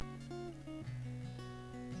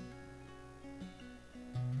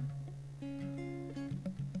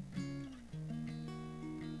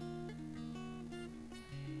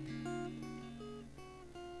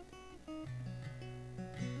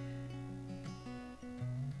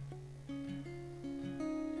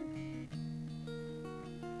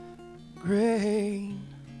Great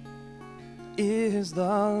is the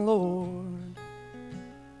Lord,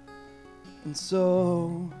 and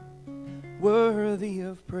so worthy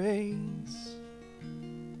of praise.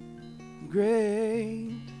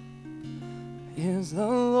 Great is the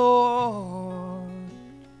Lord.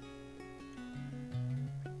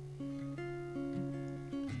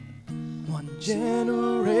 One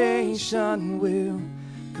generation will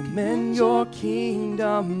commend your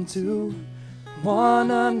kingdom to one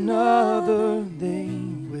another. They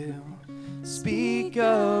will speak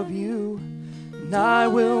of you, and I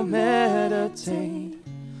will meditate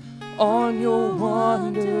on your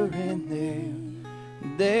wonder, and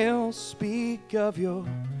they'll speak of your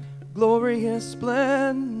glorious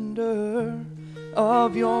splendor,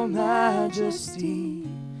 of your majesty.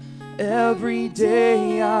 Every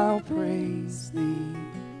day I'll praise thee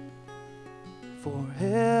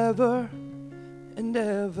forever and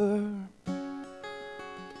ever.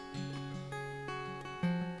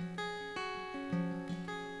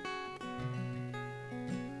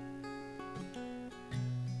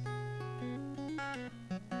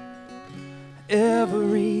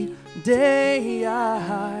 Every day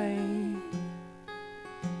I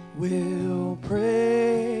will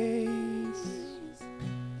praise.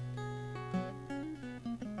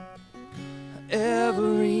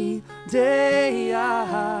 Every day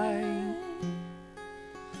I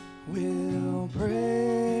will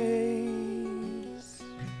praise.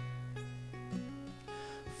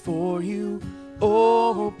 For you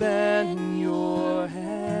open your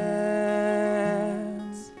hands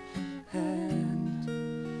and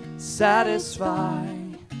satisfy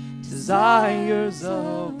desires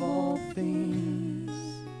of all things.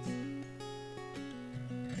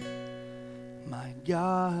 My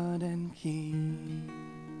God and King.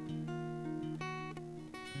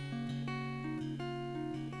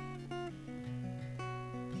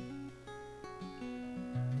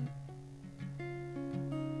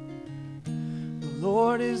 The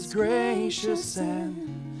Lord is gracious and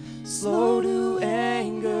slow to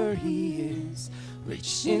anger. He is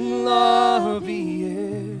rich in love. He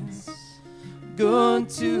is good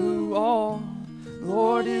to all. The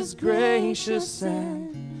Lord is gracious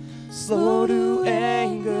and slow to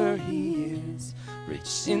anger. He is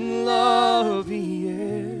rich in love. He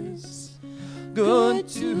is good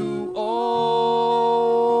to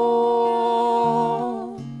all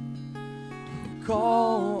who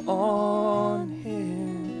call on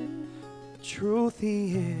him. Truth,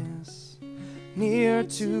 he is near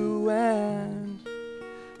to, and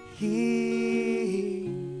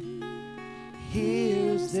he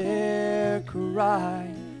hears their cry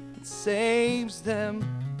and saves them.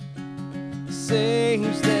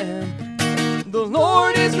 The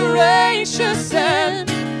Lord is gracious and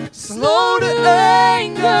slow to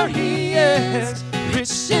anger. He is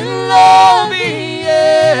rich in love. He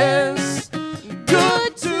is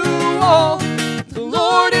good to all. The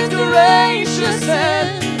Lord is gracious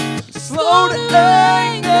and slow to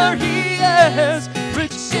anger. He is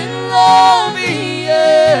rich in love. He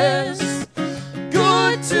is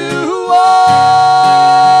good to all.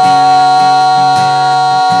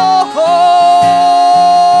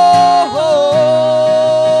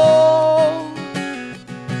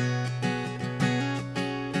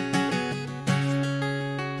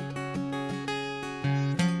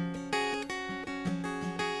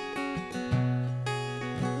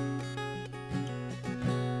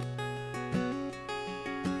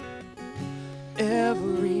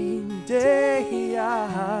 Every day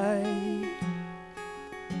I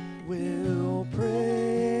will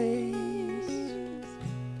praise.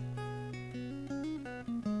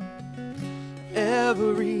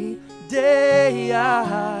 Every day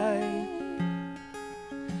I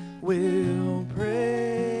will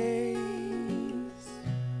praise.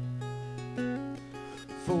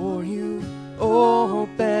 For you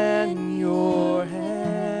open your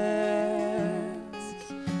hands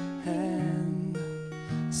and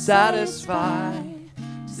satisfy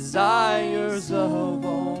desires of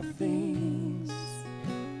all things.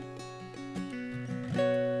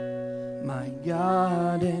 My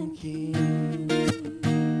God and King.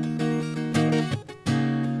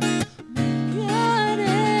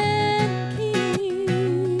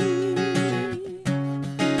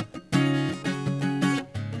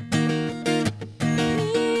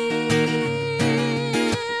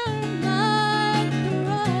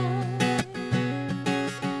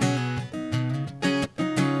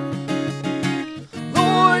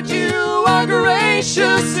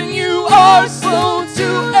 Gracious, and you are slow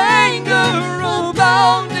to anger,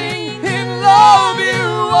 abounding in love.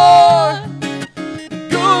 You are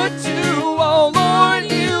good to all.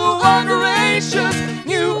 Lord, you are gracious,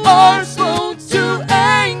 you are slow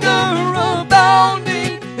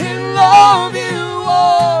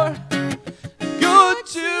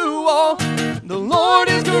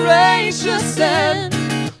gracious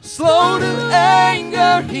and slow to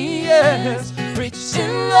anger, He is rich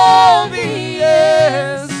in love, He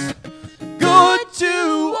is good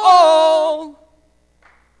to all.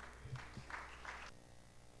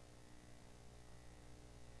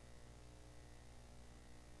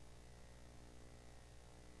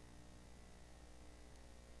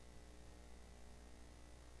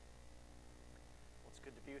 It's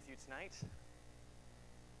good to be with you tonight.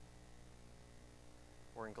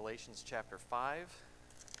 We're in Galatians chapter 5.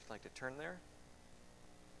 If you'd like to turn there.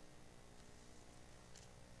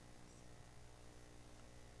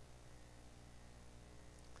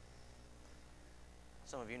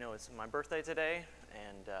 Some of you know it's my birthday today,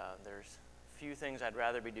 and there's few things I'd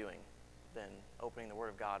rather be doing than opening the Word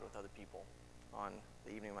of God with other people on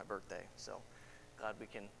the evening of my birthday. So glad we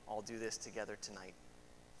can all do this together tonight.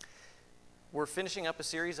 We're finishing up a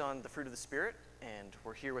series on the fruit of the Spirit, and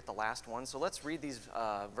we're here with the last one. So let's read these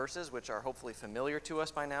verses, which are hopefully familiar to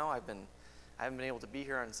us by now. I haven't been able to be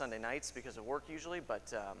here on Sunday nights because of work usually,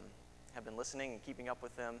 but have been listening and keeping up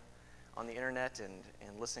with them on the internet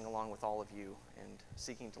and listening along with all of you and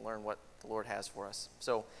seeking to learn what the Lord has for us.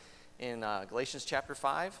 So in Galatians chapter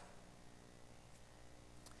 5,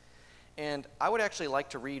 and I would actually like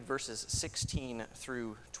to read verses 16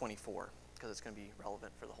 through 24 because it's going to be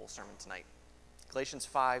relevant for the whole sermon tonight. Galatians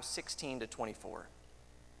 5, 16 to 24.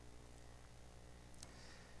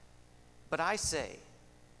 But I say,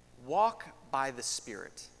 walk by the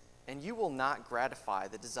Spirit, and you will not gratify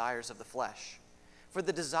the desires of the flesh. For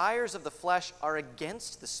the desires of the flesh are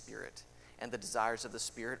against the Spirit, and the desires of the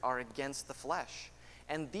Spirit are against the flesh.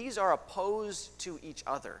 And these are opposed to each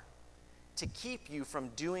other, to keep you from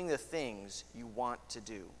doing the things you want to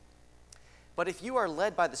do. But if you are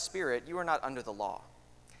led by the Spirit, you are not under the law.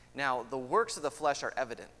 Now, the works of the flesh are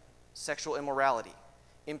evident: sexual immorality,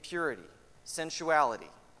 impurity, sensuality,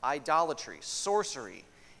 idolatry, sorcery,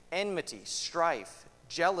 enmity, strife,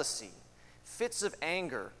 jealousy, fits of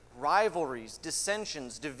anger, rivalries,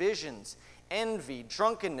 dissensions, divisions, envy,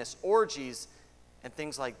 drunkenness, orgies, and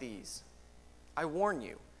things like these. I warn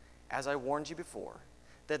you, as I warned you before,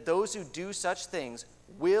 that those who do such things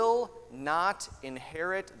will not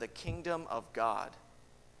inherit the kingdom of God.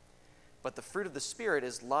 But the fruit of the Spirit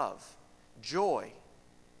is love, joy,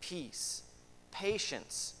 peace,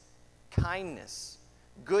 patience, kindness,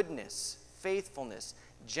 goodness, faithfulness,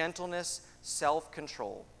 gentleness,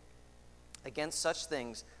 self-control. Against such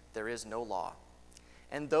things there is no law.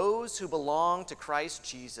 And those who belong to Christ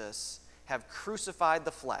Jesus have crucified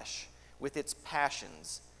the flesh with its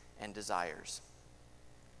passions and desires.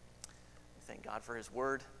 Thank God for His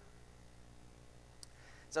Word.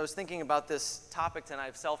 As I was thinking about this topic tonight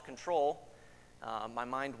of self-control, my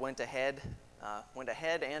mind went ahead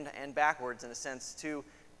and backwards in a sense to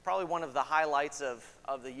probably one of the highlights of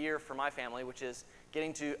the year for my family, which is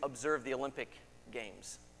getting to observe the Olympic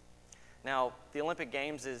Games. Now, the Olympic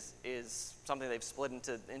Games is something they've split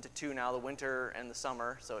into two now, the winter and the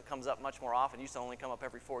summer, so it comes up much more often. It used to only come up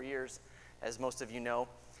every 4 years, as most of you know.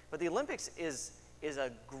 But the Olympics is a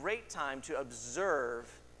great time to observe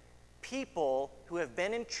people who have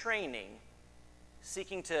been in training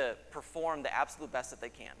seeking to perform the absolute best that they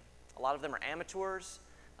can. A lot of them are amateurs,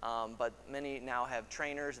 but many now have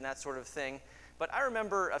trainers and that sort of thing. But I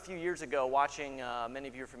remember a few years ago watching, many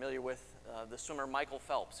of you are familiar with the swimmer Michael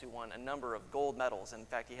Phelps, who won a number of gold medals. In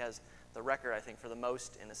fact, he has the record, I think, for the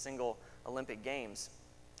most in a single Olympic Games.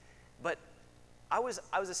 But I was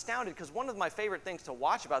astounded because one of my favorite things to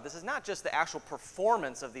watch about this is not just the actual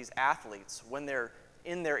performance of these athletes when they're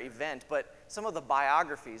in their event, but some of the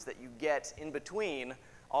biographies that you get in between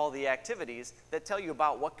all the activities that tell you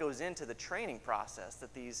about what goes into the training process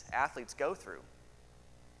that these athletes go through.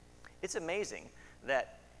 It's amazing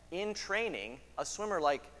that in training, a swimmer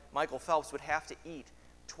like Michael Phelps would have to eat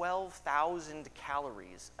 12,000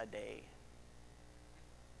 calories a day.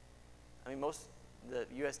 I mean, the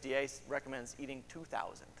USDA recommends eating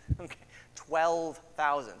 2,000. Okay,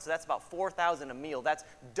 12,000. So that's about 4,000 a meal. That's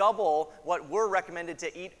double what we're recommended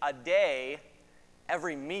to eat a day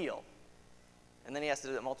every meal. And then he has to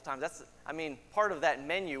do it multiple times. Part of that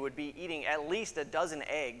menu would be eating at least a dozen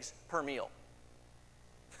eggs per meal.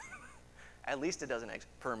 At least a dozen eggs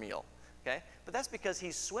per meal. Okay? But that's because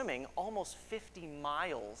he's swimming almost 50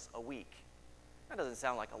 miles a week. That doesn't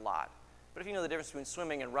sound like a lot. But if you know the difference between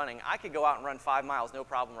swimming and running, I could go out and run 5 miles, no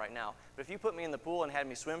problem right now. But if you put me in the pool and had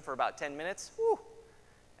me swim for about 10 minutes, whew,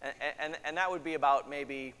 and that would be about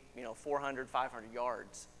maybe 400, 500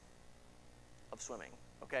 yards of swimming.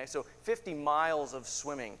 Okay, so 50 miles of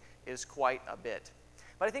swimming is quite a bit.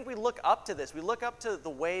 But I think we look up to this. We look up to the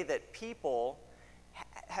way that people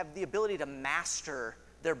have the ability to master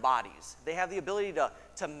their bodies. They have the ability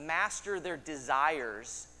to master their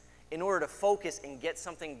desires in order to focus and get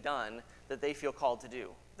something done that they feel called to do.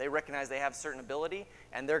 They recognize they have certain ability,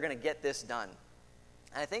 and they're going to get this done.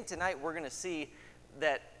 And I think tonight we're going to see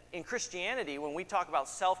that in Christianity, when we talk about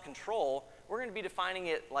self-control, we're going to be defining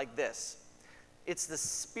it like this. It's the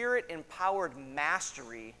Spirit-empowered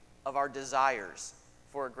mastery of our desires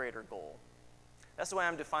for a greater goal. That's the way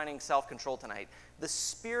I'm defining self-control tonight. The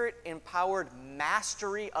Spirit-empowered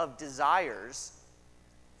mastery of desires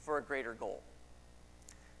for a greater goal.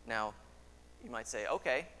 Now, you might say,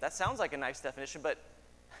 okay, that sounds like a nice definition, but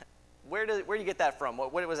where do you get that from?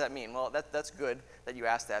 What does that mean? Well, that's good that you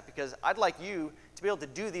asked that, because I'd like you to be able to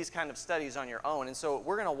do these kind of studies on your own. And so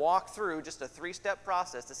we're going to walk through just a 3-step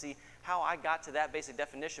process to see how I got to that basic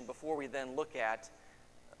definition before we then look at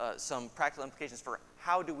some practical implications for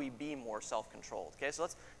how do we be more self-controlled. Okay, so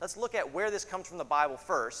let's look at where this comes from the Bible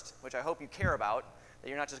first, which I hope you care about, that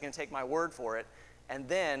you're not just going to take my word for it, and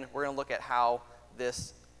then we're going to look at how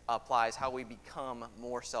this applies, how we become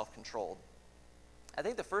more self-controlled. I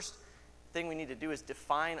think the first thing we need to do is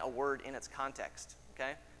define a word in its context,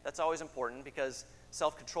 okay? That's always important because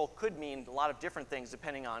self-control could mean a lot of different things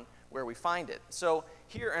depending on where we find it. So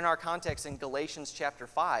here in our context in Galatians chapter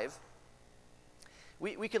 5,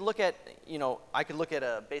 we could look at, I could look at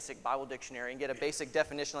a basic Bible dictionary and get a basic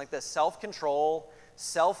definition like this: self-control,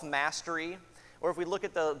 self-mastery, or if we look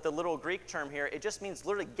at the little Greek term here, it just means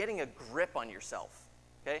literally getting a grip on yourself,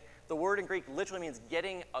 okay? The word in Greek literally means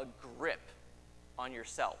getting a grip on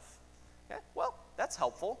yourself. Okay? Well, that's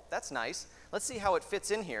helpful. That's nice. Let's see how it fits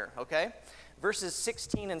in here, okay? Verses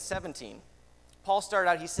 16 and 17. Paul started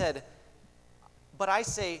out, he said, "But I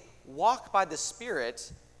say, walk by the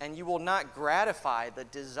Spirit, and you will not gratify the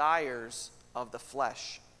desires of the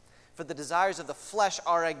flesh. For the desires of the flesh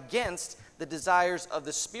are against the desires of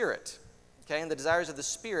the Spirit." Okay, and the desires of the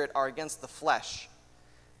Spirit are against the flesh.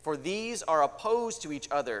 "For these are opposed to each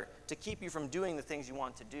other to keep you from doing the things you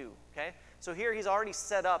want to do." Okay? So here he's already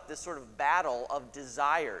set up this sort of battle of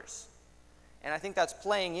desires. And I think that's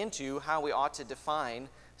playing into how we ought to define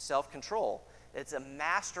self-control. It's a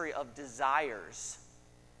mastery of desires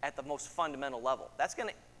at the most fundamental level. That's going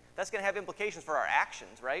to have implications for our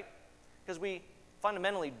actions, right? Because we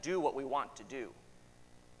fundamentally do what we want to do.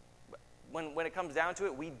 When it comes down to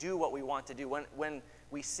it, we do what we want to do. When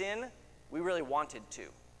we sin, we really wanted to,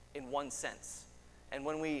 in one sense. And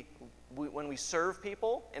when we serve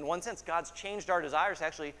people, in one sense, God's changed our desires.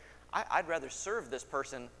 Actually, I'd rather serve this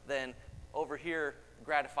person than over here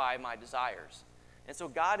gratify my desires. And so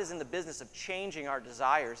God is in the business of changing our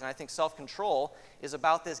desires. And I think self-control is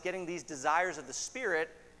about this, getting these desires of the Spirit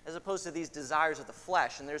as opposed to these desires of the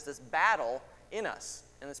flesh. And there's this battle in us.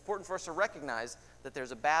 And it's important for us to recognize that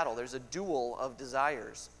there's a battle. There's a duel of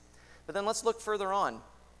desires. But then let's look further on.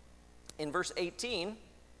 In verse 18,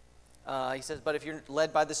 he says, "But if you're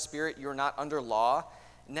led by the Spirit, you're not under law."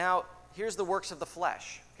 Now, here's the works of the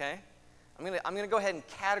flesh, okay? I'm going to go ahead and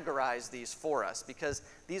categorize these for us because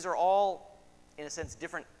these are all, in a sense,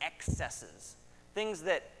 different excesses. Things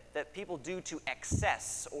that people do to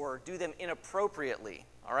excess or do them inappropriately,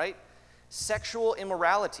 all right? Sexual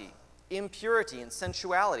immorality, impurity, and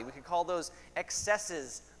sensuality. We could call those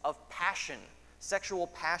excesses of passion, sexual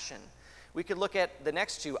passion. We could look at the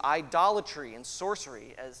next two, idolatry and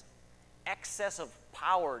sorcery, as excess of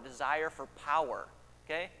power, desire for power,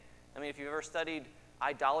 okay? I mean, if you've ever studied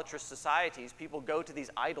idolatrous societies, people go to these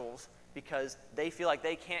idols because they feel like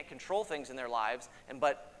they can't control things in their lives,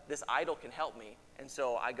 but this idol can help me, and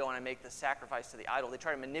so I go and I make the sacrifice to the idol. They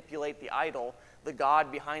try to manipulate the idol, the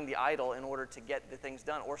god behind the idol, in order to get the things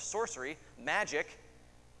done. Or sorcery, magic,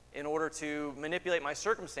 in order to manipulate my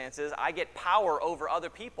circumstances. I get power over other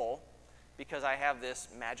people because I have this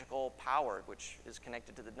magical power, which is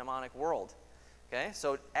connected to the demonic world. Okay,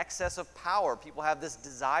 so excess of power. People have this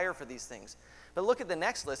desire for these things. But look at the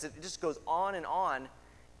next list. It just goes on and on.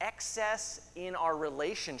 Excess in our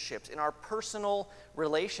relationships, in our personal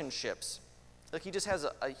relationships. Look, he just has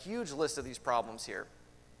a huge list of these problems here.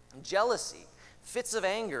 Jealousy, fits of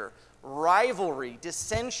anger, rivalry,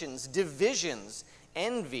 dissensions, divisions,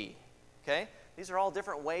 envy. Okay? These are all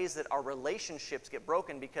different ways that our relationships get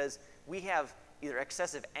broken because we have either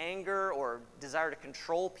excessive anger or desire to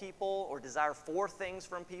control people or desire for things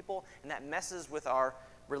from people, and that messes with our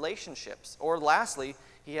relationships. Or lastly,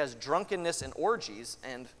 he has drunkenness and orgies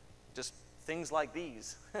and just things like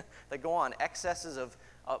these that go on. Excesses of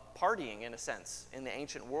partying, in a sense, in the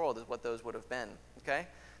ancient world is what those would have been. Okay?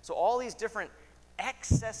 So all these different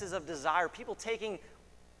excesses of desire, people taking,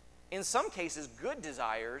 in some cases, good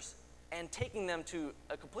desires and taking them to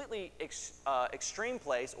a completely extreme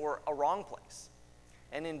place or a wrong place.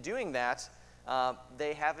 And in doing that,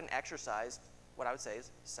 they haven't exercised what I would say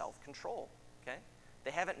is self-control. Okay?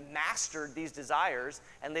 They haven't mastered these desires,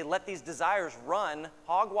 and they let these desires run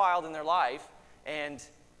hog wild in their life and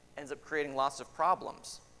ends up creating lots of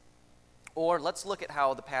problems. Or let's look at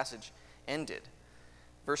how the passage ended.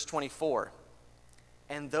 Verse 24.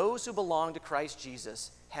 And those who belong to Christ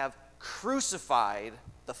Jesus have crucified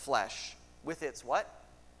the flesh with its what?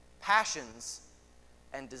 Passions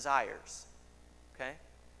and desires. Okay?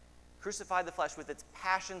 Crucified the flesh with its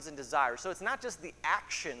passions and desires. So it's not just the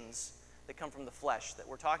actions that come from the flesh that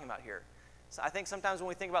we're talking about here. So I think sometimes when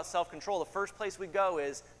we think about self-control, the first place we go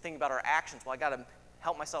is thinking about our actions. Well, I got to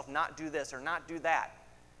help myself not do this or not do that.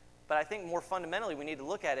 But I think more fundamentally we need to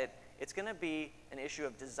look at it, it's going to be an issue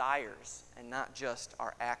of desires and not just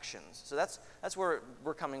our actions. So that's where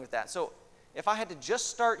we're coming with that. So if I had to just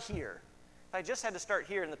start here, if I just had to start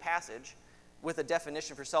here in the passage with a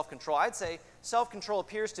definition for self-control, I'd say self-control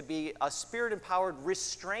appears to be a spirit-empowered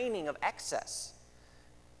restraining of excess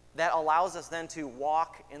that allows us then to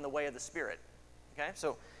walk in the way of the Spirit. Okay?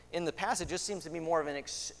 So in the passage, it just seems to be more of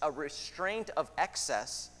a restraint of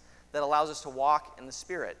excess that allows us to walk in the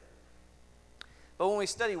Spirit. But when we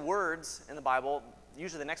study words in the Bible,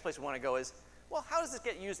 usually the next place we want to go is, well, how does this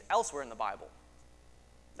get used elsewhere in the Bible?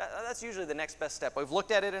 That's usually the next best step. We've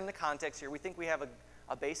looked at it in the context here. We think we have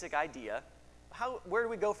a basic idea. Where do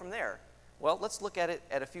we go from there? Well, let's look at it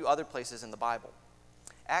at a few other places in the Bible.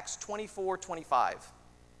 Acts 24:25.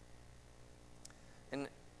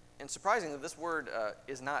 And surprisingly, this word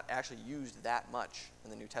is not actually used that much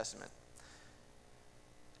in the New Testament.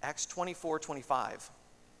 Acts 24:25.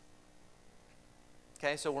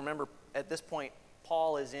 Okay, so remember, at this point,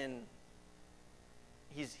 Paul is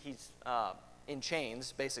he's in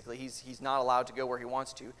chains, basically. He's not allowed to go where he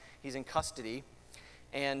wants to. He's in custody.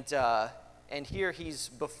 And here he's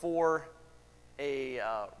before a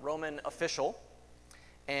Roman official.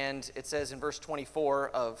 And it says in verse 24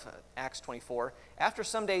 of Acts 24, after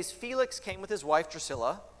some days Felix came with his wife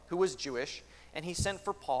Drusilla, who was Jewish, and he sent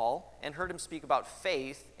for Paul and heard him speak about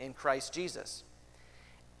faith in Christ Jesus.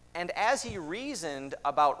 And as he reasoned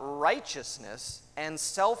about righteousness and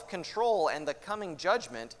self-control and the coming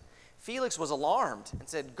judgment, Felix was alarmed and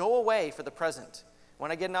said, go away for the present.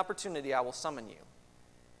 When I get an opportunity, I will summon you.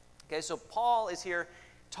 Okay, so Paul is here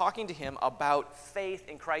talking to him about faith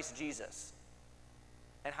in Christ Jesus.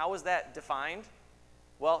 And how was that defined?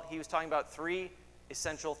 Well, he was talking about three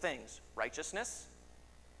essential things. Righteousness.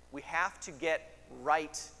 We have to get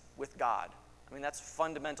right with God. I mean, that's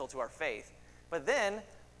fundamental to our faith. But then,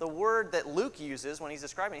 the word that Luke uses when he's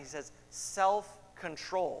describing it, he says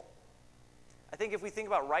self-control. I think if we think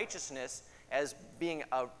about righteousness as being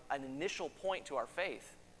an initial point to our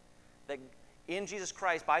faith, that in Jesus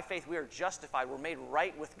Christ, by faith, we are justified, we're made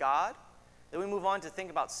right with God, then we move on to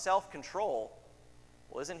think about self-control.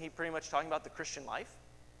 Well, isn't he pretty much talking about the Christian life?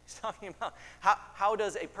 He's talking about how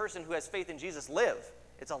does a person who has faith in Jesus live?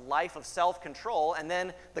 It's a life of self-control and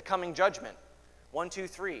then the coming judgment. 1, 2,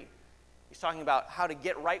 3. He's talking about how to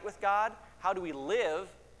get right with God, how do we live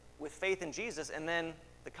with faith in Jesus, and then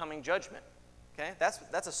the coming judgment. Okay?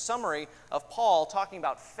 That's a summary of Paul talking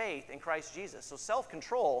about faith in Christ Jesus. So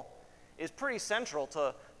self-control is pretty central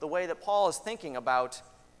to the way that Paul is thinking about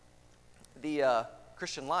the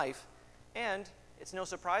Christian life, and it's no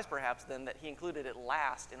surprise perhaps then that he included it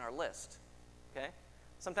last in our list. Okay?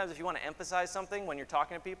 Sometimes if you want to emphasize something when you're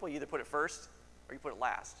talking to people, you either put it first or you put it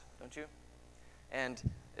last, don't you? And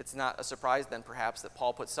it's not a surprise then perhaps that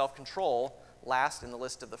Paul put self-control last in the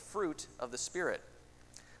list of the fruit of the Spirit.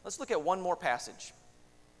 Let's look at one more passage.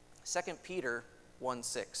 2 Peter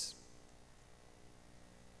 1:6.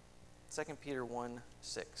 2 Peter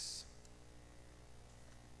 1:6.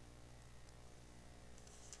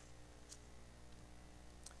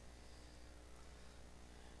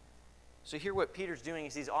 So here what Peter's doing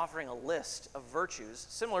is he's offering a list of virtues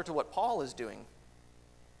similar to what Paul is doing.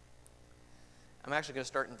 I'm actually going to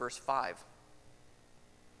start in verse 5.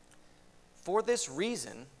 For this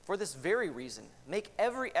very reason, make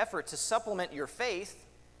every effort to supplement your faith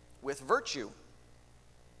with virtue,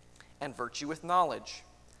 and virtue with knowledge,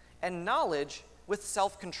 and knowledge with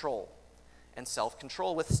self-control, and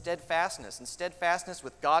self-control with steadfastness, and steadfastness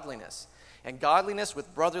with godliness, and godliness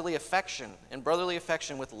with brotherly affection, and brotherly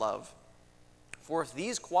affection with love. For if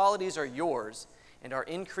these qualities are yours and are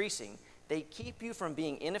increasing, they keep you from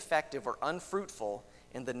being ineffective or unfruitful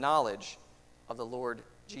in the knowledge of the Lord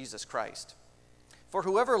Jesus Christ. For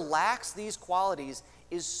whoever lacks these qualities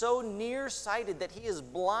is so nearsighted that he is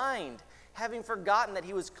blind, having forgotten that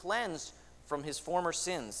he was cleansed from his former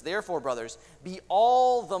sins. Therefore, brothers, be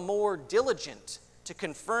all the more diligent to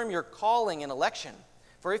confirm your calling and election.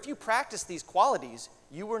 For if you practice these qualities,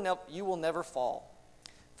 you will never fall.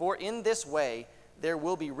 For in this way there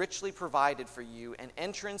will be richly provided for you an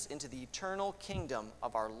entrance into the eternal kingdom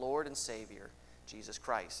of our Lord and Savior, Jesus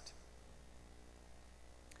Christ.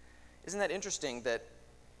 Isn't that interesting that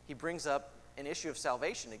he brings up an issue of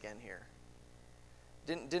salvation again here?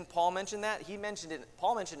 Didn't Paul mention that?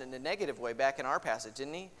 Paul mentioned it in a negative way back in our passage,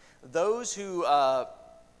 didn't he? Those who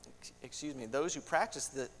practice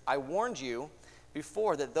the, I warned you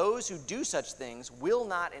before that those who do such things will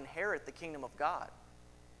not inherit the kingdom of God.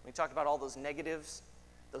 We talked about all those negatives,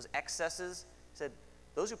 those excesses. He said,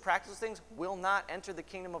 those who practice things will not enter the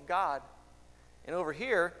kingdom of God. And over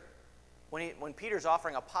here, when Peter's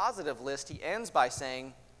offering a positive list, he ends by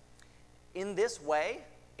saying, in this way,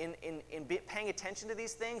 in paying attention to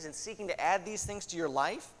these things and seeking to add these things to your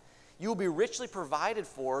life, you will be richly provided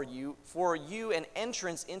for you an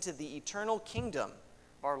entrance into the eternal kingdom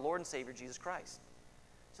of our Lord and Savior Jesus Christ.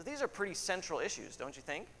 So these are pretty central issues, don't you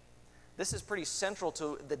think? This is pretty central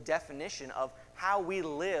to the definition of how we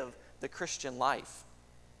live the Christian life.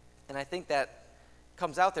 And I think that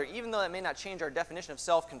comes out there, even though that may not change our definition of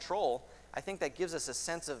self-control, I think that gives us a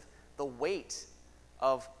sense of the weight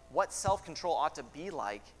of what self-control ought to be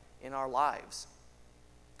like in our lives.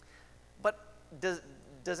 But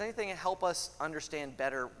does anything help us understand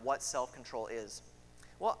better what self-control is?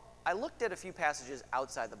 Well, I looked at a few passages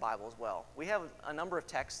outside the Bible as well. We have a number of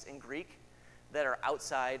texts in Greek that are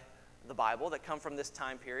outside the Bible that come from this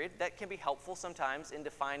time period that can be helpful sometimes in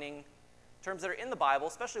defining terms that are in the Bible,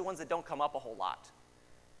 especially ones that don't come up a whole lot.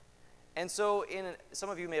 And so some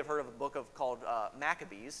of you may have heard of a book called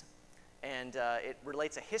Maccabees, and it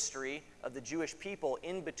relates a history of the Jewish people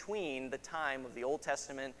in between the time of the Old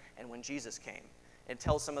Testament and when Jesus came. It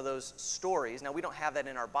tells some of those stories. Now, we don't have that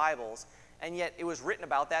in our Bibles, and yet it was written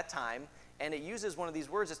about that time, and it uses one of these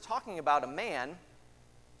words. It's talking about a man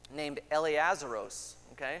named Eleazaros,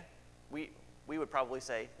 okay? We would probably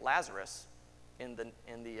say Lazarus in the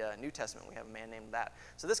New Testament. We have a man named that.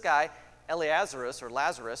 So this guy, Eleazaros, or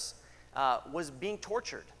Lazarus, was being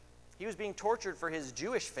tortured. He was being tortured for his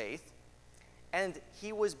Jewish faith, and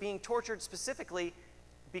he was being tortured specifically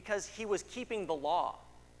because he was keeping the law.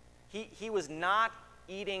 He was not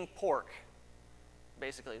eating pork,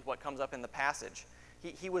 basically, is what comes up in the passage.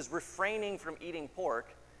 He was refraining from eating pork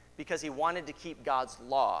because he wanted to keep God's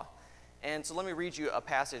law. And so let me read you a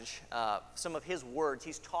passage, some of his words.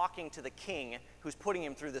 He's talking to the king who's putting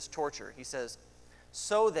him through this torture. He says,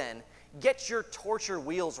 "So then, get your torture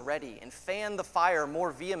wheels ready and fan the fire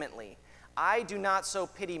more vehemently. I do not so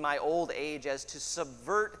pity my old age as to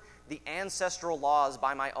subvert the ancestral laws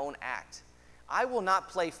by my own act. I will not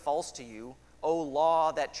play false to you, O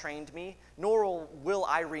law that trained me, nor will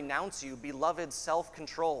I renounce you, beloved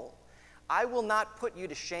self-control. I will not put you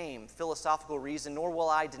to shame, philosophical reason, nor will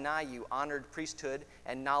I deny you honored priesthood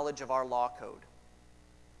and knowledge of our law code."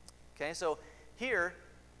 Okay, so here,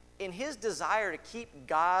 in his desire to keep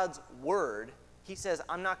God's word, he says,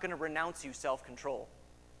 I'm not going to renounce you self-control.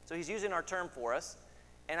 So he's using our term for us.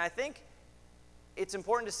 And I think it's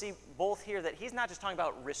important to see both here that he's not just talking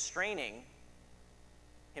about restraining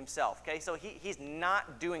himself. Okay, so he's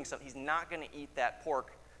not doing something. He's not going to eat that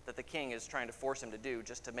pork that the king is trying to force him to do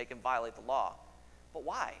just to make him violate the law. But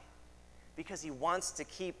why? Because he wants to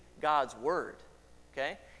keep God's word.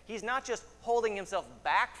 Okay? He's not just holding himself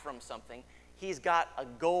back from something. He's got a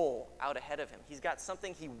goal out ahead of him. He's got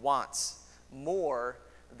something he wants more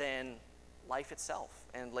than life itself.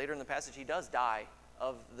 And later in the passage, he does die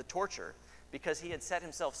of the torture because he had set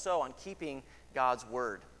himself so on keeping God's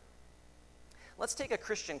word. Let's take a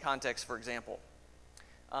Christian context, for example.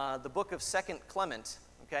 The book of 2 Clement.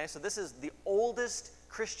 Okay, so this is the oldest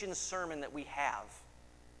Christian sermon that we have.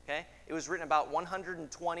 Okay, it was written about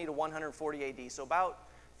 120 to 140 AD, so about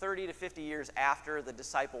 30 to 50 years after the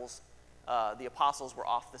disciples, the apostles, were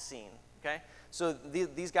off the scene. Okay, so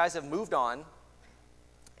these guys have moved on,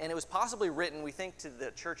 and it was possibly written, we think, to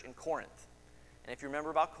the church in Corinth. And if you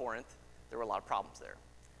remember about Corinth, there were a lot of problems there,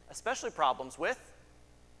 especially problems with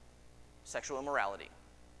sexual immorality.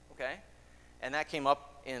 Okay, and that came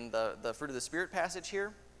up in the fruit of the Spirit passage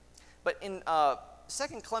here. But in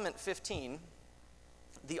 2 Clement 15,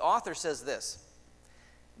 the author says this: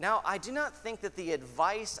 "Now I do not think that the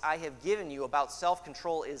advice I have given you about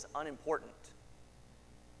self-control is unimportant."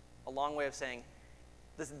 A long way of saying,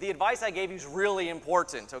 the advice I gave you is really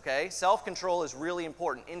important, okay? Self-control is really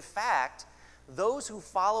important. In fact, those who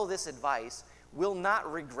follow this advice will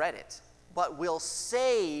not regret it, but will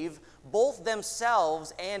save both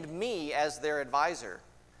themselves and me as their advisor.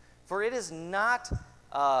 For it is not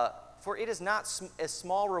a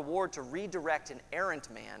small reward to redirect an errant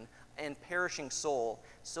man and perishing soul,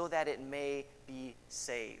 so that it may be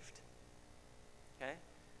saved. Okay?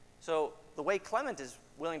 So the way Clement is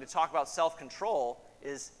willing to talk about self-control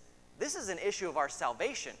is this is an issue of our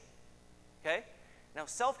salvation. Okay? Now,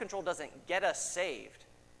 self-control doesn't get us saved.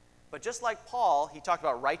 But just like Paul, he talked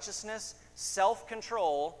about righteousness,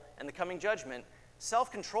 self-control, and the coming judgment.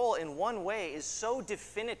 Self-control, in one way, is so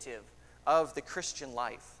definitive of the Christian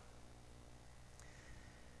life.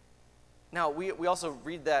 Now, we also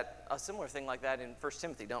read that a similar thing like that in 1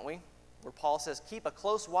 Timothy, don't we? Where Paul says, keep a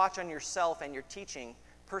close watch on yourself and your teaching.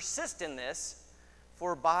 Persist in this,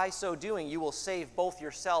 for by so doing you will save both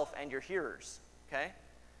yourself and your hearers. Okay?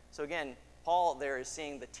 So again, Paul there is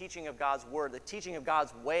seeing the teaching of God's word, the teaching of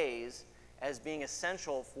God's ways as being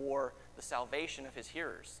essential for the salvation of his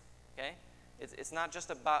hearers. Okay? It's not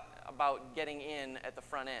just about getting in at the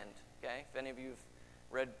front end. Okay? If any of you have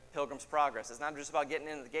read Pilgrim's Progress, it's not just about getting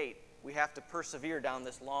in at the gate. We have to persevere down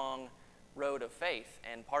this long road of faith,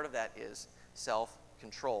 and part of that is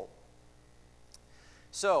self-control.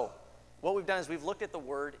 So, what we've done is we've looked at the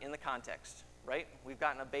word in the context, right? We've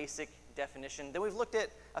gotten a basic definition. Then we've looked at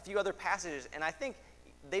a few other passages, and I think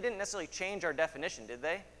they didn't necessarily change our definition, did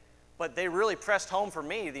they? But they really pressed home for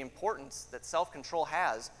me the importance that self-control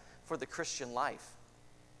has for the Christian life.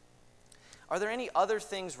 Are there any other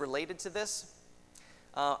things related to this?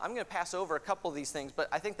 I'm going to pass over a couple of these things, but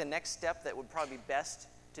I think the next step that would probably be best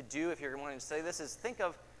to do if you're wanting to study this is think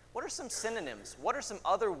of what are some synonyms? What are some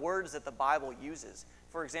other words that the Bible uses?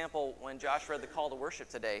 For example, when Josh read the call to worship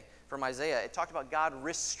today from Isaiah, it talked about God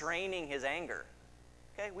restraining his anger.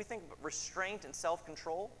 Okay, we think restraint and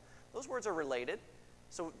self-control. Those words are related.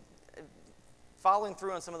 So following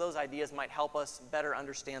through on some of those ideas might help us better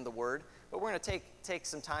understand the word. But we're going to take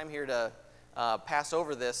some time here to pass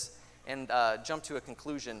over this and jump to a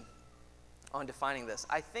conclusion on defining this.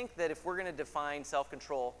 I think that if we're going to define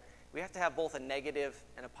self-control, we have to have both a negative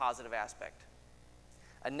and a positive aspect.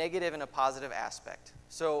 A negative and a positive aspect.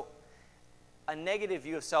 So a negative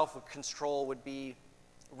view of self-control would be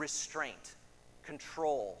restraint,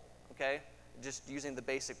 control, okay? Just using the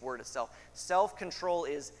basic word itself. Self-control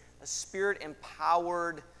is a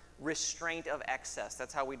spirit-empowered restraint of excess.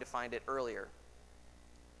 That's how we defined it earlier.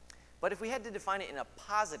 But if we had to define it in a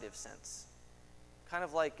positive sense, kind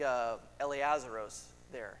of like Eleazaros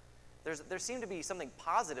there seemed to be something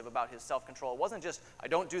positive about his self-control. It wasn't just, I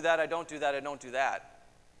don't do that, I don't do that, I don't do that.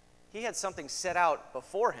 He had something set out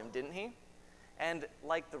before him, didn't he? And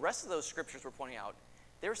like the rest of those scriptures were pointing out,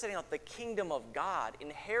 they were setting out the kingdom of God.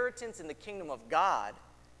 Inheritance in the kingdom of God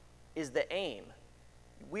is the aim.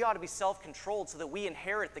 We ought to be self-controlled so that we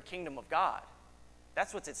inherit the kingdom of God.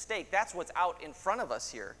 That's what's at stake. That's what's out in front of us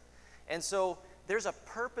here. And so there's a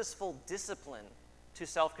purposeful discipline to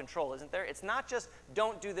self-control, isn't there? It's not just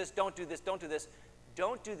don't do this, don't do this, don't do this.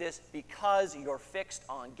 Don't do this because you're fixed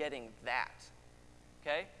on getting that.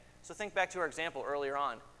 Okay? So think back to our example earlier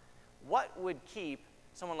on. What would keep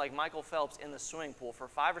someone like Michael Phelps in the swimming pool for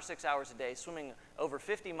 5 or 6 hours a day, swimming over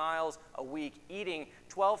 50 miles a week, eating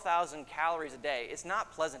 12,000 calories a day? It's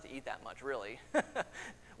not pleasant to eat that much, really.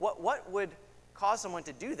 What would cause someone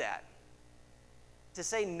to do that? To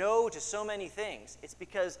say no to so many things? It's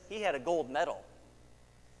because he had a gold medal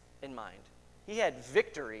in mind. He had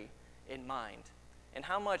victory in mind. And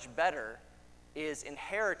how much better is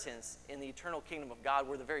inheritance in the eternal kingdom of God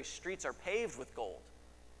where the very streets are paved with gold?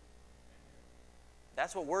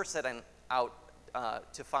 That's what we're setting out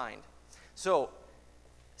to find. So,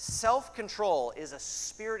 self-control is a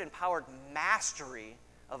spirit-empowered mastery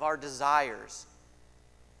of our desires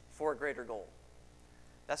for a greater goal.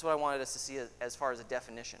 That's what I wanted us to see as far as a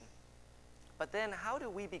definition. But then, how do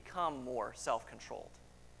we become more self-controlled?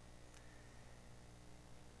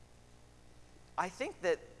 I think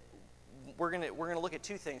that we're going to look at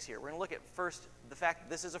two things here. We're going to look at first the fact that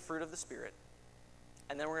this is a fruit of the Spirit,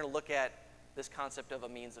 and then we're going to look at this concept of a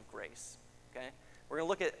means of grace. Okay? We're going to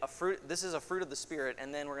look at a fruit. This is a fruit of the Spirit,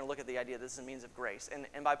 and then we're going to look at the idea that this is a means of grace.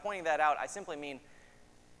 And by pointing that out, I simply mean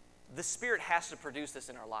the Spirit has to produce this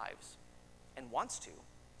in our lives and wants to.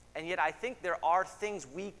 And yet I think there are things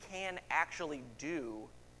we can actually do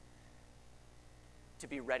to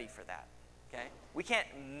be ready for that. Okay? We can't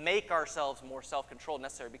make ourselves more self-controlled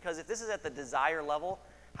necessarily, because if this is at the desire level,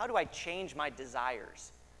 how do I change my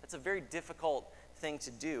desires? That's a very difficult thing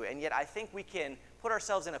to do. And yet I think we can put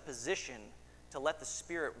ourselves in a position to let the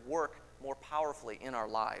Spirit work more powerfully in our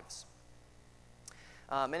lives.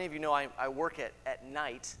 Many of you know I work at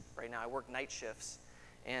night right now. I work night shifts.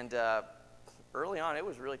 And early on, it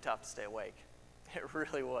was really tough to stay awake. It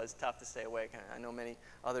really was tough to stay awake. I know many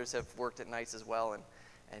others have worked at nights as well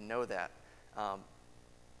and know that.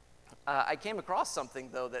 I came across something,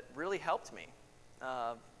 though, that really helped me.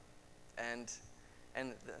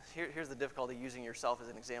 Here's the difficulty using yourself as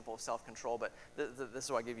an example of self-control, but this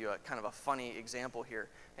is why I give you a kind of a funny example here.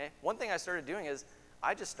 Okay? One thing I started doing is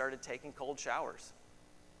I just started taking cold showers.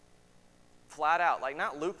 Flat out, like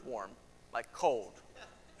not lukewarm, like cold.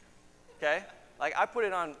 Okay? Like I put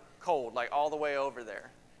it on cold, like all the way over there.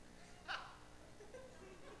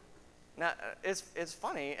 Now, it's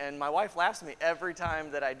funny, and my wife laughs at me every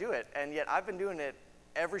time that I do it, and yet I've been doing it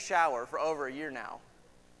every shower for over a year now.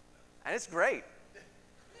 And it's great.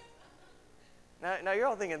 Now you're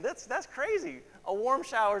all thinking, that's crazy. A warm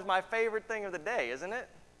shower is my favorite thing of the day, isn't it?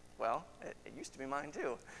 Well, it used to be mine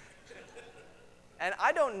too. And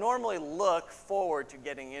I don't normally look forward to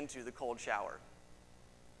getting into the cold shower.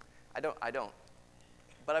 I don't.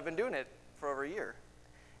 But I've been doing it for over a year.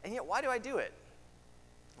 And yet, why do I do it?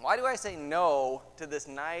 Why do I say no to this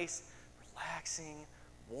nice, relaxing,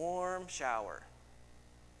 warm shower?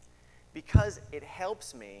 Because it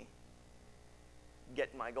helps me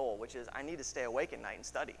get my goal, which is I need to stay awake at night and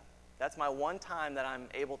study. That's my one time that I'm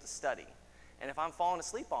able to study. And if I'm falling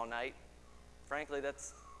asleep all night, frankly,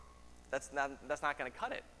 that's not going to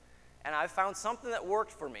cut it. And I've found something that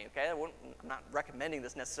worked for me, okay? I'm not recommending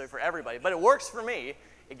this necessarily for everybody, but it works for me.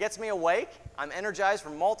 It gets me awake. I'm energized for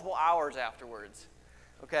multiple hours afterwards,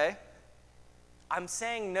 okay? I'm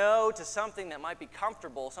saying no to something that might be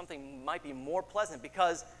comfortable, something might be more pleasant,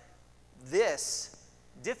 because this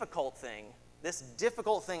difficult thing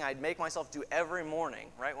I'd make myself do every morning,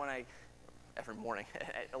 right every morning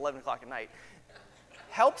at 11 o'clock at night,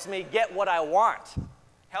 helps me get what I want,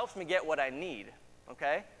 helps me get what I need,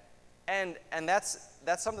 okay? And that's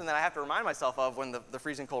something that I have to remind myself of when the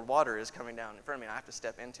freezing cold water is coming down in front of me. I have to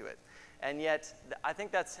step into it. And yet, I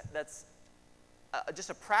think that's just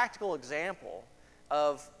a practical example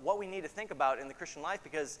of what we need to think about in the Christian life,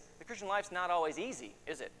 because the Christian life's not always easy,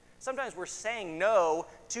 is it? Sometimes we're saying no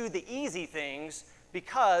to the easy things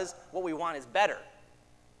because what we want is better.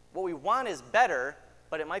 What we want is better,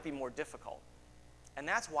 but it might be more difficult. And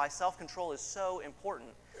that's why self-control is so important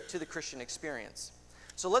to the Christian experience.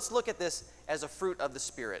 So let's look at this as a fruit of the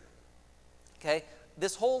Spirit. Okay?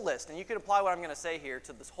 This whole list, and you can apply what I'm going to say here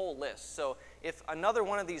to this whole list. So if another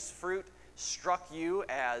one of these fruit struck you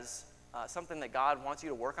as something that God wants you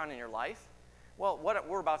to work on in your life, well, what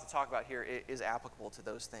we're about to talk about here is applicable to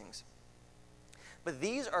those things. But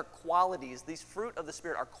these are qualities, these fruit of the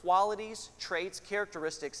Spirit are qualities, traits,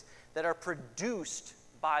 characteristics that are produced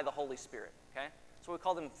by the Holy Spirit, okay? So we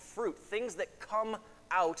call them fruit. Things that come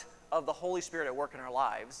out of the Holy Spirit at work in our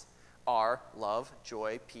lives are love,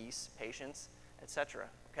 joy, peace, patience, etc.,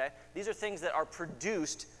 okay? These are things that are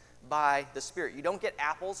produced by the Spirit. You don't get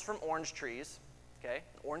apples from orange trees, okay?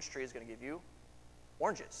 An orange tree is going to give you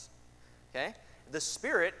oranges, okay? The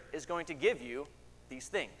Spirit is going to give you these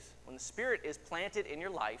things. When the Spirit is planted in your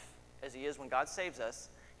life, as He is when God saves us,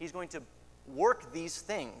 He's going to work these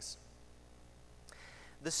things.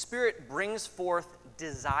 The Spirit brings forth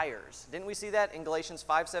desires. Didn't we see that in Galatians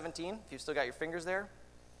 5:17? If you've still got your fingers there.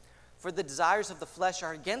 For the desires of the flesh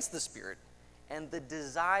are against the Spirit, and the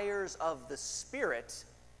desires of the Spirit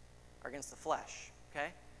are against the flesh, okay?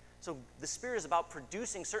 So the Spirit is about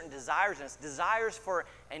producing certain desires in us, desires for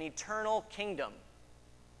an eternal kingdom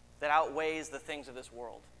that outweighs the things of this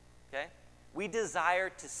world, okay? We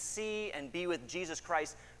desire to see and be with Jesus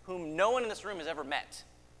Christ, whom no one in this room has ever met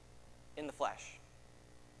in the flesh.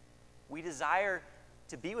 We desire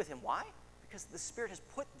to be with Him. Why? Because the Spirit has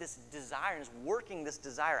put this desire and is working this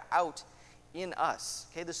desire out in us,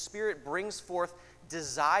 okay? The Spirit brings forth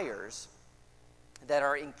desires that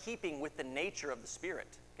are in keeping with the nature of the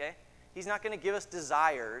Spirit, okay? He's not going to give us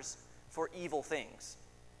desires for evil things.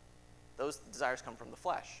 Those desires come from the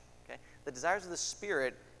flesh, okay? The desires of the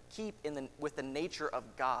Spirit keep with the nature of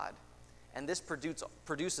God, and this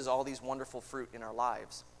produces all these wonderful fruit in our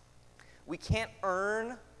lives. We can't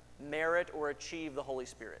earn, merit, or achieve the Holy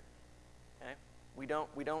Spirit, okay? We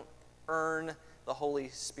don't earn the Holy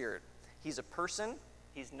Spirit. He's a person.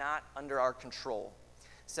 He's not under our control.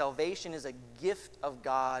 Salvation is a gift of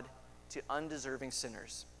God to undeserving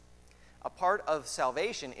sinners. A part of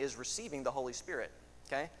salvation is receiving the Holy Spirit,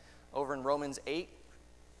 okay? Over in Romans 8,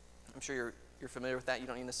 I'm sure you're familiar with that. You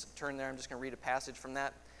don't need to turn there. I'm just going to read a passage from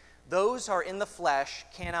that. Those who are in the flesh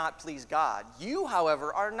cannot please God. You,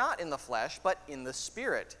 however, are not in the flesh, but in the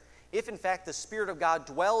Spirit, if in fact the Spirit of God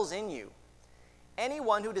dwells in you.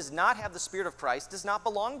 Anyone who does not have the Spirit of Christ does not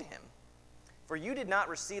belong to Him. For you did not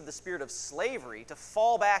receive the spirit of slavery to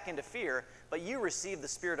fall back into fear, but you received the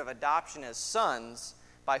spirit of adoption as sons,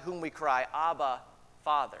 by whom we cry, Abba,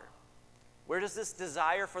 Father. Where does this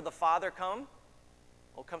desire for the Father come?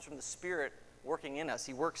 Well, it comes from the Spirit working in us.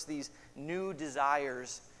 He works these new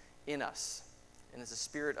desires in us, and it's a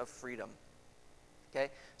spirit of freedom.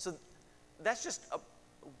 Okay? So that's just,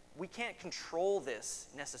 we can't control this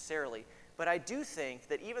necessarily, but I do think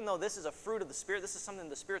that even though this is a fruit of the Spirit, this is something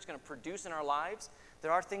the Spirit's going to produce in our lives,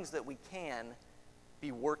 there are things that we can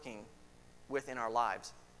be working with in our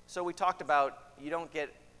lives. So we talked about you don't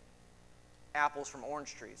get apples from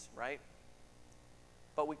orange trees, right?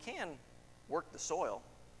 But we can work the soil,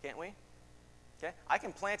 can't we? Okay? I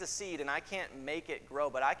can plant a seed and I can't make it grow,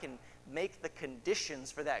 but I can make the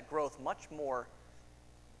conditions for that growth much more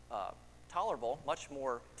tolerable, much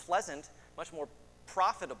more pleasant, much more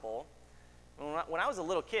profitable. When I was a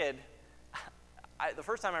little kid, the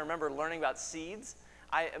first time I remember learning about seeds,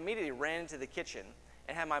 I immediately ran into the kitchen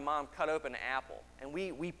and had my mom cut open an apple. And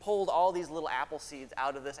we pulled all these little apple seeds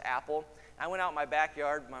out of this apple. I went out in my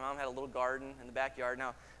backyard. My mom had a little garden in the backyard.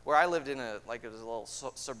 Now, where I lived in it was a little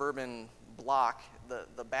suburban block,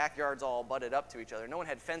 the backyards all butted up to each other. No one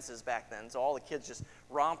had fences back then, so all the kids just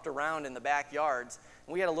romped around in the backyards.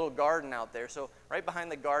 And we had a little garden out there. So right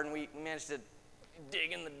behind the garden, we managed to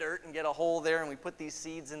dig in the dirt and get a hole there, and we put these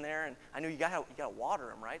seeds in there. And I knew you gotta water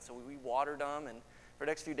them, right? So we watered them, and for the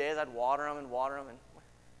next few days, I'd water them, and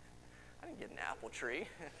I didn't get an apple tree.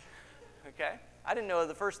 Okay? I didn't know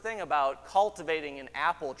the first thing about cultivating an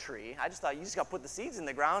apple tree. I just thought you just got to put the seeds in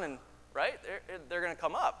the ground and, right, they're going to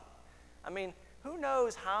come up. I mean, who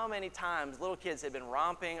knows how many times little kids had been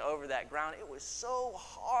romping over that ground. It was so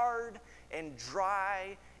hard and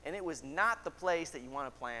dry, and it was not the place that you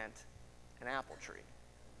want to plant an apple tree.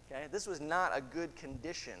 Okay? This was not a good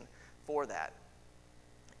condition for that.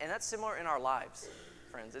 And that's similar in our lives,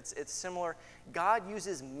 friends. It's similar. God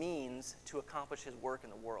uses means to accomplish his work in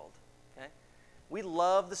the world. Okay? We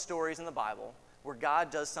love the stories in the Bible where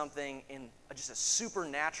God does something in just a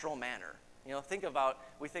supernatural manner. You know,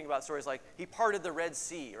 we think about stories like he parted the Red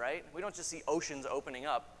Sea, right? We don't just see oceans opening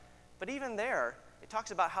up. But even there, it talks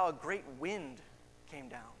about how a great wind came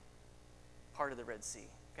down, part of the Red Sea.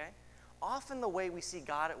 Okay? Often the way we see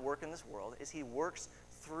God at work in this world is he works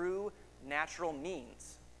through natural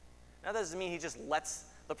means. Now, that doesn't mean he just lets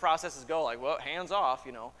the processes go like, well, hands off,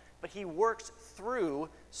 you know. But he works through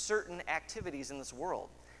certain activities in this world.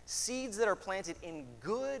 Seeds that are planted in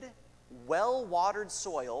good, well-watered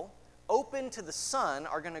soil, open to the sun,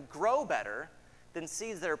 are going to grow better than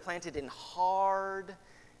seeds that are planted in hard,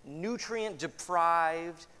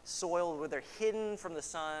 nutrient-deprived soil where they're hidden from the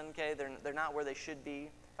sun. Okay, they're not where they should be.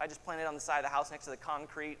 If I just plant it on the side of the house next to the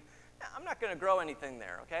concrete, I'm not going to grow anything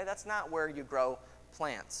there. Okay, that's not where you grow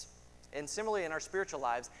plants. And similarly in our spiritual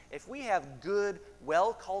lives, if we have good,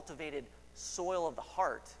 well-cultivated soil of the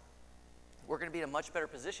heart, we're going to be in a much better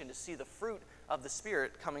position to see the fruit of the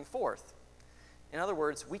Spirit coming forth. In other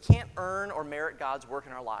words, we can't earn or merit God's work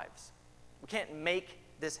in our lives. We can't make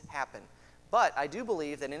this happen. But I do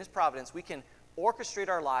believe that in his providence, we can orchestrate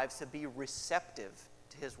our lives to be receptive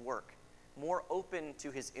to his work, more open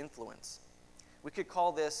to his influence. We could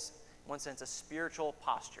call this, in one sense, a spiritual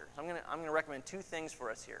posture. So I'm going to recommend two things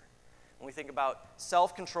for us here. When we think about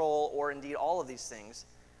self-control or indeed all of these things,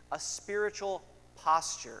 a spiritual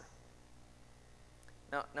posture.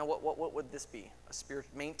 Now what would this be?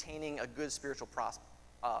 Maintaining a good spiritual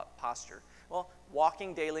posture. Well,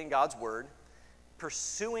 walking daily in God's word,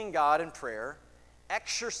 pursuing God in prayer,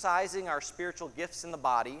 exercising our spiritual gifts in the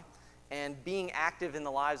body, and being active in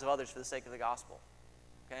the lives of others for the sake of the gospel.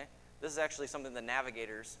 Okay? This is actually something the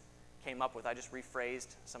Navigators came up with. I just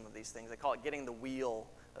rephrased some of these things. They call it getting the wheel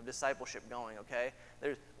of discipleship going, okay?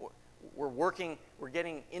 We're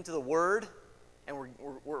getting into the Word, and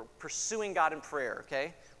we're pursuing God in prayer,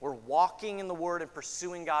 okay? We're walking in the Word and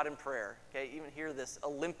pursuing God in prayer, okay? Even hear this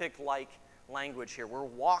Olympic-like language here. We're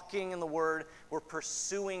walking in the Word, we're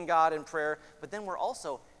pursuing God in prayer, but then we're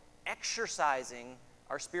also exercising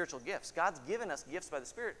our spiritual gifts. God's given us gifts by the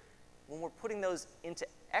Spirit. When we're putting those into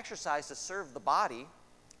exercise to serve the body,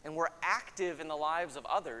 and we're active in the lives of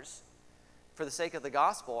others for the sake of the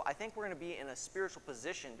gospel, I think we're going to be in a spiritual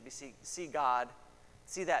position to see God,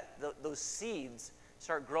 see that those seeds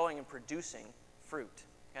start growing and producing fruit.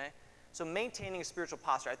 Okay? So maintaining a spiritual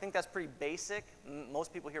posture, I think that's pretty basic.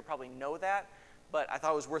 Most people here probably know that, but I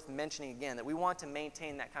thought it was worth mentioning again that we want to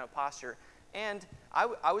maintain that kind of posture. And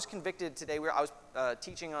I was convicted today. I was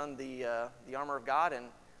teaching on the armor of God, and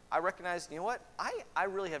I recognized, you know what? I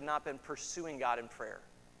really have not been pursuing God in prayer.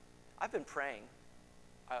 I've been praying.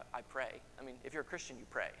 I pray. I mean, if you're a Christian, you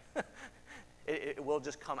pray. it will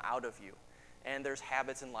just come out of you. And there's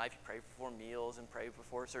habits in life. You pray before meals and pray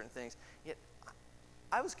before certain things. Yet,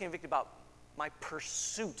 I was convicted about my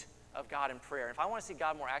pursuit of God in prayer. If I want to see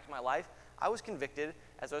God more active in my life, I was convicted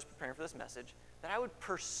as I was preparing for this message that I would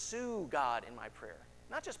pursue God in my prayer.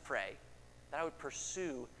 Not just pray, that I would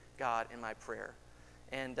pursue God in my prayer.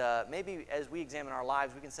 And maybe as we examine our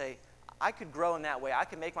lives, we can say, I could grow in that way. I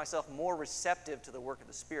could make myself more receptive to the work of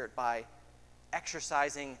the Spirit by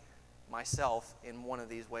exercising myself in one of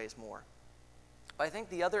these ways more. But I think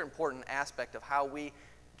the other important aspect of how we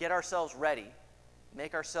get ourselves ready,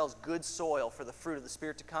 make ourselves good soil for the fruit of the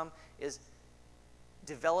Spirit to come, is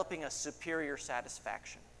developing a superior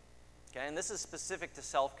satisfaction. Okay? And this is specific to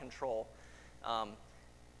self-control.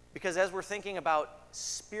 Because as we're thinking about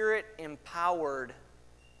Spirit-empowered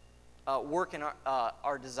work in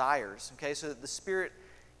our desires, okay, so the Spirit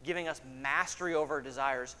giving us mastery over our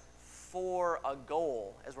desires for a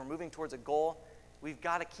goal, as we're moving towards a goal, we've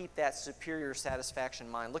got to keep that superior satisfaction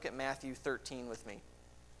in mind. Look at Matthew 13 with me.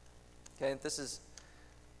 Okay, this is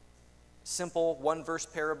simple, one-verse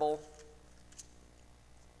parable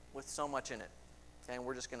with so much in it. Okay, and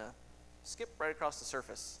we're just going to skip right across the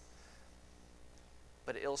surface.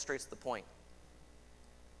 But it illustrates the point.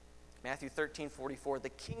 Matthew 13:44, the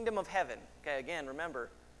kingdom of heaven. Okay, again, remember,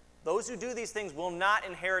 those who do these things will not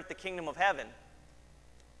inherit the kingdom of heaven.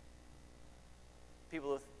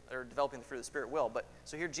 People that are developing the fruit of the Spirit will. But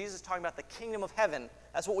so here Jesus is talking about the kingdom of heaven.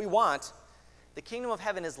 That's what we want. The kingdom of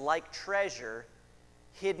heaven is like treasure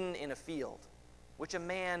hidden in a field, which a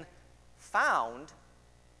man found,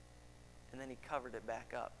 and then he covered it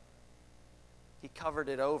back up. He covered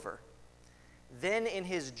it over. Then in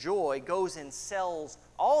his joy goes and sells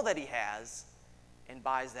all that he has and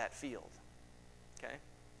buys that field. Okay?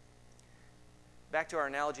 Back to our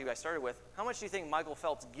analogy I started with, how much do you think Michael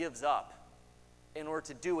Phelps gives up in order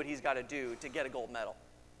to do what he's got to do to get a gold medal?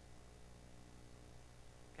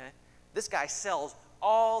 Okay? This guy sells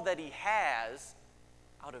all that he has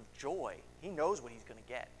out of joy. He knows what he's going to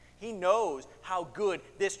get. He knows how good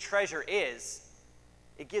this treasure is.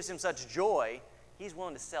 It gives him such joy, he's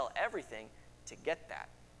willing to sell everything to get that.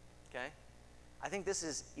 Okay? I think this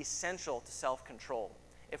is essential to self-control.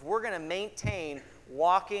 If we're going to maintain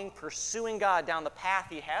walking, pursuing God down the path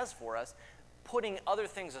he has for us, putting other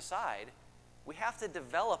things aside, we have to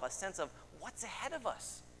develop a sense of what's ahead of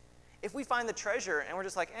us. If we find the treasure and we're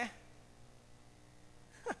just like,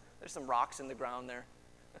 there's some rocks in the ground there.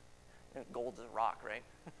 Gold's a rock, right?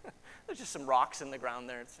 There's just some rocks in the ground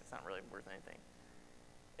there. It's not really worth anything.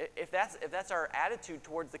 If that's our attitude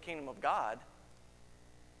towards the kingdom of God,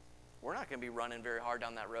 we're not going to be running very hard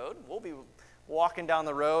down that road. We'll be walking down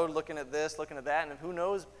the road, looking at this, looking at that, and who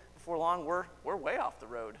knows, before long, we're way off the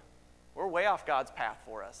road. We're way off God's path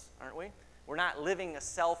for us, aren't we? We're not living a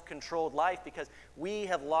self-controlled life because we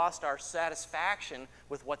have lost our satisfaction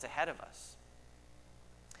with what's ahead of us.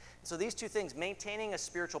 So these two things, maintaining a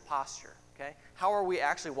spiritual posture, okay? How are we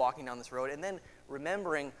actually walking down this road? And then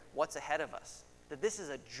remembering what's ahead of us. That this is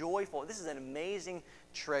an amazing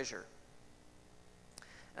treasure.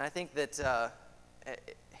 And I think that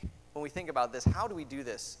when we think about this, how do we do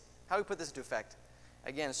this? How do we put this into effect?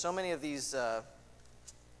 Again, so many of these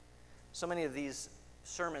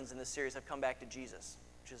sermons in this series have come back to Jesus,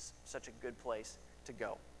 which is such a good place to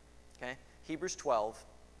go. Okay? Hebrews 12,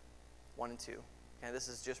 1 and 2. Okay, this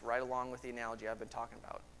is just right along with the analogy I've been talking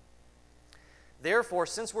about. Therefore,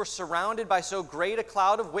 since we're surrounded by so great a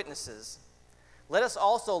cloud of witnesses, let us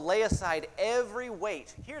also lay aside every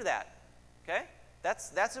weight. Hear that, okay?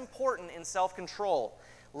 That's important in self-control.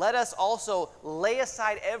 Let us also lay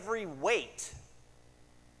aside every weight.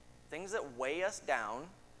 Things that weigh us down,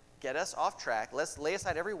 get us off track. Let's lay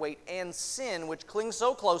aside every weight and sin which clings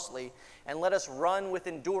so closely, and let us run with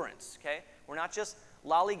endurance, okay? We're not just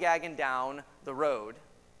lollygagging down the road,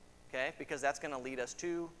 okay? Because that's going to lead us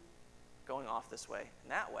to going off this way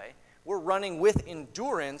and that way. We're running with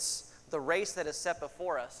endurance the race that is set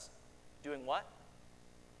before us. Doing what?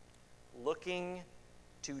 Looking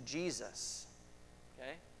to Jesus.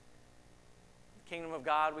 Okay? The kingdom of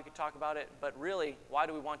God, we could talk about it, but really, why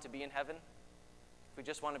do we want to be in heaven? If we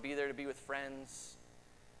just want to be there to be with friends,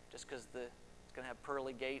 just because it's going to have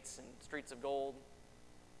pearly gates and streets of gold?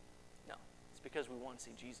 No. It's because we want to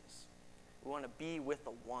see Jesus. We want to be with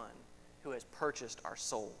the one who has purchased our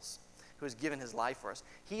souls, who has given his life for us.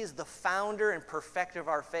 He is the founder and perfecter of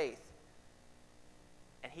our faith.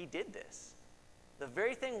 And he did this. The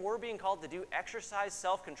very thing we're being called to do, exercise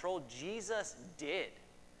self-control, Jesus did.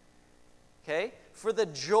 Okay? For the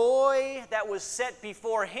joy that was set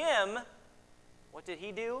before him, what did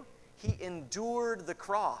he do? He endured the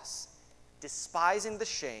cross, despising the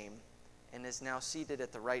shame, and is now seated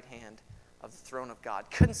at the right hand of the throne of God.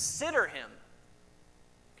 Consider him.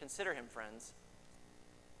 Consider him, friends.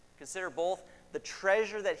 Consider both the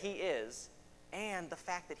treasure that he is and the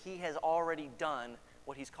fact that he has already done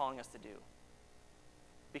what he's calling us to do.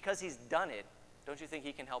 Because he's done it, don't you think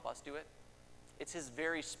he can help us do it? It's his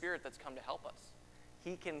very Spirit that's come to help us.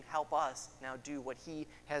 He can help us now do what he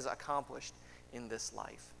has accomplished in this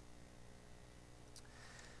life.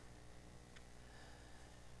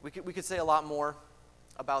 We could say a lot more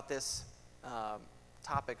about this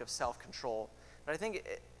topic of self-control, but I think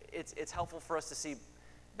it's helpful for us to see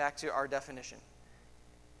back to our definition.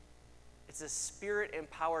 It's a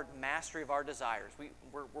Spirit-empowered mastery of our desires.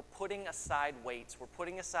 We're putting aside weights. We're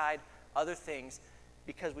putting aside other things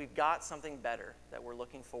because we've got something better that we're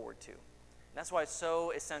looking forward to. And that's why it's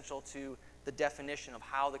so essential to the definition of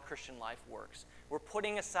how the Christian life works. We're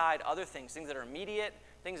putting aside other things that are immediate,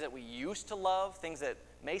 things that we used to love, things that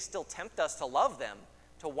may still tempt us to love them,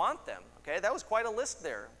 to want them. Okay, that was quite a list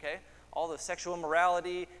there. Okay, all the sexual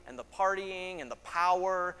immorality and the partying and the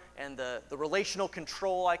power and the relational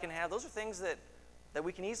control I can have. Those are things that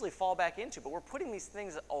we can easily fall back into. But we're putting these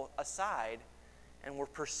things aside and we're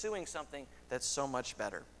pursuing something that's so much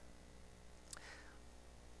better.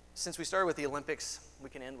 Since we started with the Olympics, we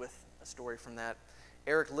can end with a story from that.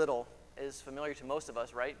 Eric Liddell is familiar to most of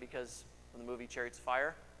us, right? Because of the movie Chariots of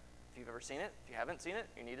Fire. If you've ever seen it, if you haven't seen it,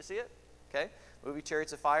 you need to see it. Okay? Movie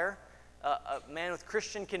Chariots of Fire. A man with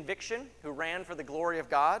Christian conviction who ran for the glory of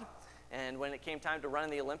God. And when it came time to run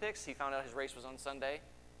in the Olympics, he found out his race was on Sunday.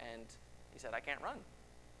 And he said, I can't run.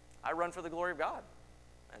 I run for the glory of God.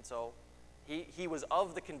 And so he was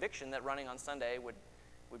of the conviction that running on Sunday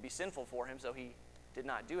would be sinful for him, so he did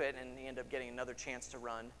not do it, and he ended up getting another chance to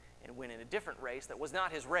run and win in a different race that was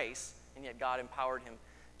not his race, and yet God empowered him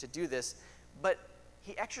to do this. But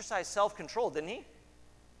he exercised self-control, didn't he?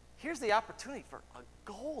 Here's the opportunity for a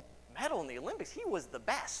gold medal in the Olympics. He was the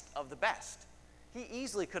best of the best. He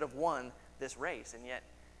easily could have won this race, and yet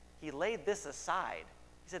he laid this aside.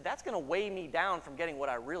 He said, that's going to weigh me down from getting what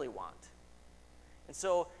I really want. And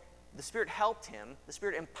so the Spirit helped him, the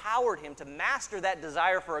Spirit empowered him to master that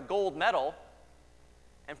desire for a gold medal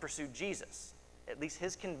and pursue Jesus, at least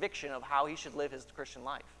his conviction of how he should live his Christian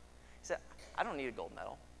life. He said, I don't need a gold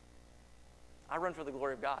medal. I run for the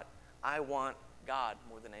glory of God. I want God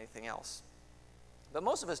more than anything else. But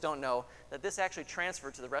most of us don't know that this actually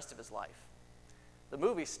transferred to the rest of his life. The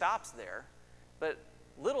movie stops there, but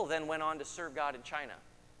Liddell then went on to serve God in China,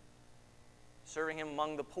 serving him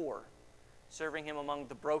among the poor, serving him among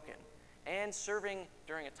the broken, and serving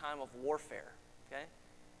during a time of warfare. Okay?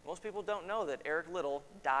 Most people don't know that Eric Liddell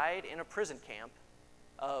died in a prison camp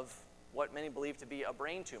of what many believe to be a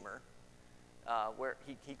brain tumor, where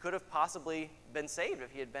he could have possibly been saved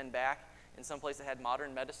if he had been back in some place that had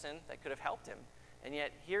modern medicine that could have helped him. And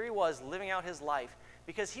yet here he was living out his life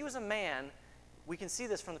because he was a man, we can see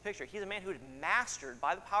this from the picture, he's a man who had mastered,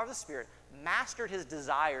 by the power of the Spirit, mastered his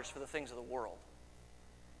desires for the things of the world.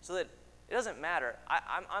 So that it doesn't matter.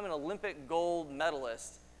 I'm an Olympic gold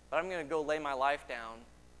medalist, but I'm going to go lay my life down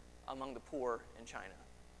among the poor in China.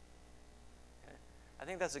 Okay? I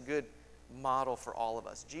think that's a good model for all of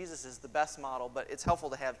us. Jesus is the best model, but it's helpful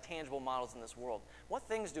to have tangible models in this world. What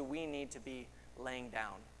things do we need to be laying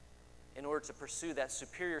down in order to pursue that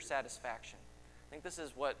superior satisfaction? I think this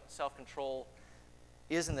is what self-control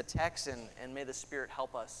is in the text, and may the Spirit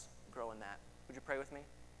help us grow in that. Would you pray with me?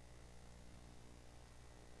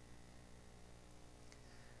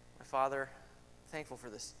 My Father, thankful for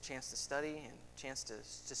this chance to study and chance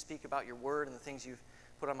to speak about your word and the things you've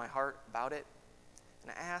put on my heart about it.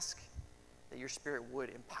 And I ask that your Spirit would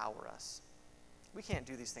empower us. We can't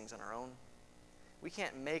do these things on our own. We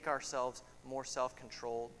can't make ourselves more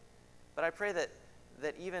self-controlled. But I pray that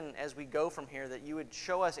even as we go from here, that you would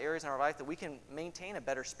show us areas in our life that we can maintain a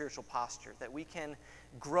better spiritual posture, that we can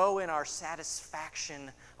grow in our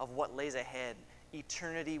satisfaction of what lays ahead,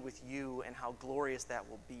 eternity with you and how glorious that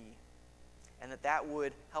will be. And that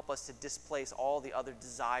would help us to displace all the other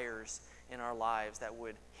desires in our lives that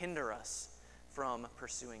would hinder us from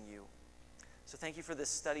pursuing you. So thank you for this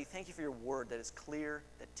study. Thank you for your word that is clear,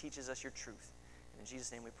 that teaches us your truth. And in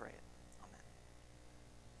Jesus' name we pray it.